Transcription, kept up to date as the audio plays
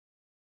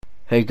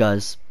Hey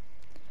guys,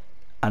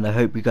 and I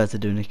hope you guys are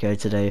doing okay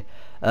today.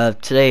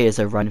 Today is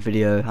a rant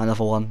video,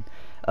 another one.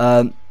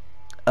 Um,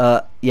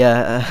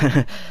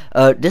 yeah,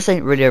 this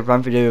ain't really a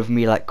rant video of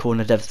me like calling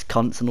the devs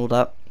cunts and all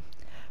that,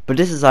 but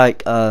this is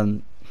like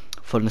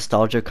for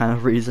nostalgia kind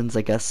of reasons,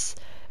 I guess,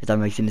 if that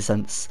makes any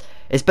sense.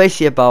 It's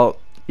basically about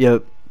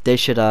they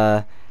should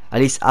at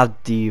least add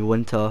the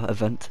winter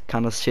event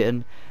kind of shit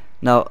in.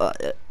 Now,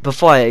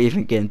 before I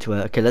even get into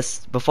it, okay,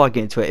 before I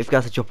get into it, if you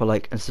guys could drop a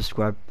like and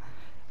subscribe,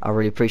 I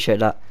really appreciate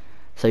that.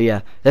 So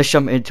yeah, let's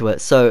jump into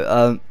it.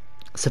 So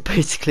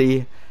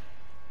basically,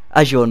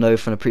 as you all know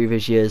from the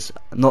previous years,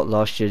 not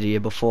last year, the year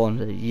before, and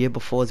the year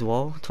before as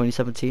well,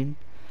 2017.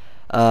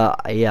 Yeah,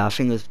 I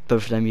think it was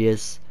both of them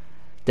years.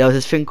 There was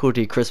this thing called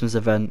the Christmas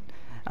event,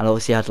 and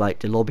obviously had like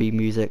the lobby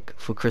music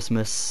for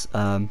Christmas,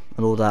 and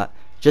all that.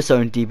 Just its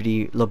own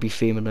DVD lobby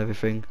theme and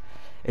everything.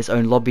 Its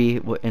own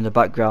lobby in the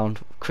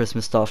background,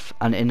 Christmas stuff,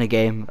 and in the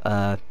game,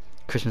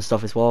 Christmas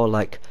stuff as well,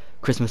 like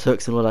Christmas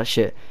hooks and all that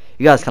shit.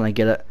 You guys kind of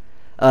get it.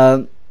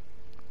 Um,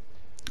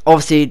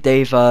 Obviously,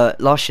 they've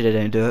last year they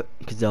didn't do it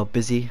because they were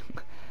busy,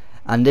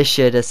 and this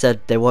year they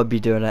said they won't be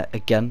doing it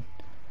again.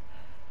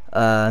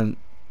 And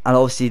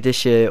obviously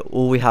this year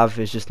all we have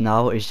is just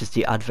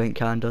the advent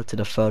calendar to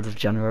the 3rd of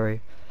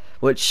January,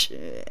 which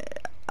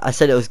I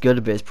said it was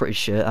good, but it's pretty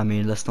shit. I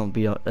mean, let's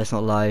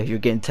not lie. You're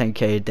getting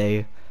 10k a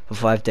day for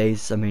 5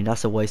 days. I mean,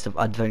 that's a waste of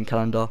advent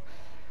calendar.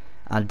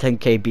 And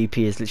 10k BP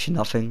is literally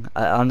nothing.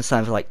 I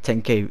understand for like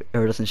 10k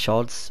iridescent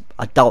shards.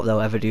 I doubt they'll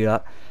ever do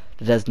that.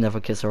 The devs never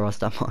kiss her ass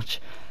that much.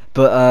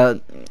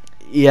 But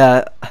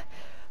yeah,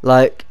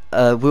 like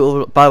by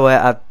the way,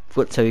 I've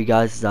got to tell you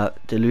guys that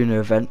the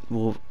lunar event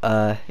will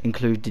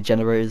include the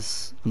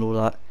generators and all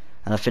that,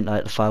 and I think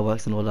like the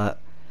fireworks and all that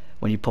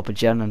when you pop a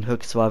gen and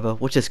hook survivor,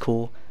 which is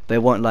cool. But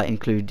it won't like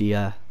include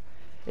the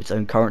its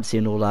own currency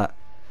and all that.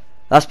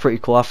 That's pretty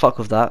cool. I fuck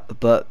with that.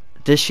 But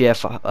this year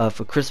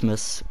for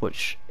Christmas,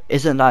 which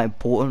isn't that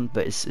important,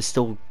 but it's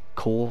still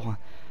cool.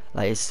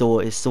 Like it's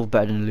still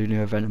better than the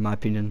lunar event in my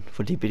opinion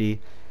for DPD.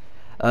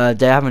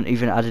 They haven't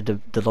even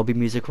added the lobby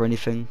music or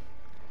anything.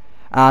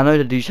 And I know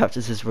the new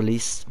chapters is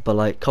released, but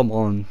like, come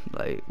on,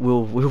 like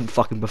we'll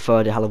fucking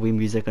prefer the Halloween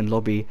music and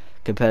lobby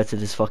compared to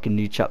this fucking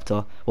new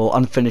chapter. Well,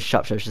 unfinished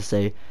chapter, I should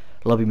say.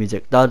 Lobby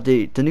music.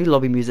 The new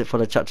lobby music for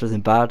the chapter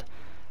isn't bad,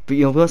 but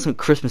we want some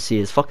Christmassy.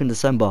 It's fucking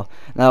December.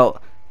 Now,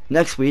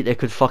 next week they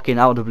could fucking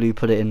out of the blue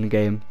put it in the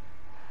game.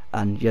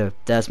 And yeah,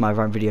 there's my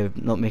rant video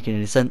not making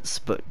any sense,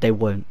 but they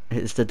won't.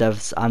 It's the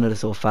devs. I know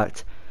this all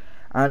fact,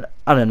 and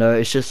I don't know.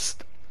 It's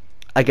just,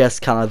 I guess,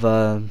 kind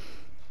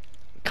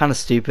of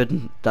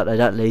stupid that they're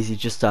that lazy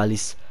just to at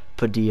least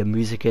put the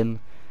music in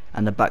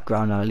and the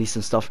background and at least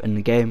some stuff in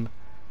the game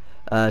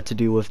to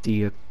do with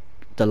the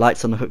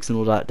lights on the hooks and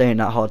all that. They ain't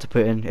that hard to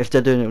put in. If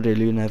they're doing it with the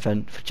lunar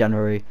event for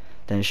January,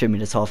 then it shouldn't be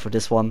this hard for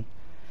this one.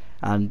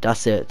 And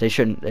that's it. They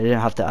didn't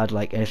have to add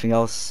like anything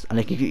else, and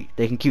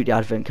they can keep the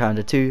advent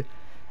calendar too.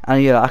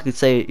 And yeah, I could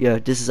say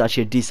this is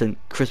actually a decent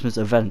Christmas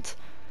event.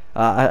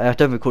 I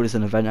don't even call this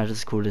an event. I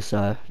just call this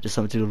just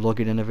something to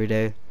log in every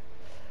day.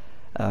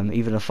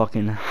 Even the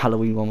fucking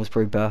Halloween one was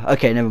pretty bad.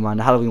 Okay, never mind.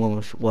 The Halloween one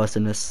was worse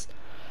than this.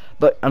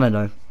 But I don't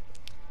know.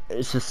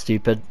 It's just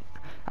stupid.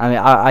 I mean,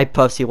 I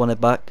personally want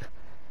it back.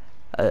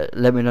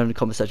 Let me know in the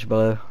comment section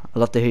below. I'd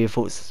love to hear your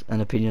thoughts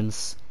and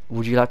opinions.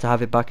 Would you like to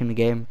have it back in the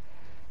game?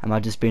 Am I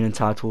just being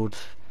entitled?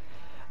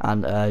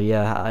 And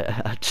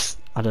yeah,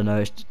 I don't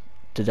know.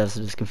 The devs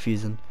are just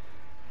confusing.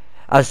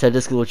 As I said,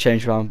 this will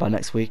change around by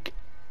next week,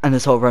 and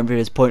this whole rant video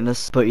is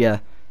pointless. But yeah,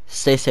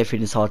 stay safe in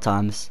these hard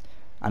times,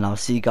 and I'll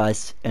see you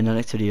guys in the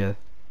next video.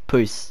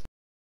 Peace.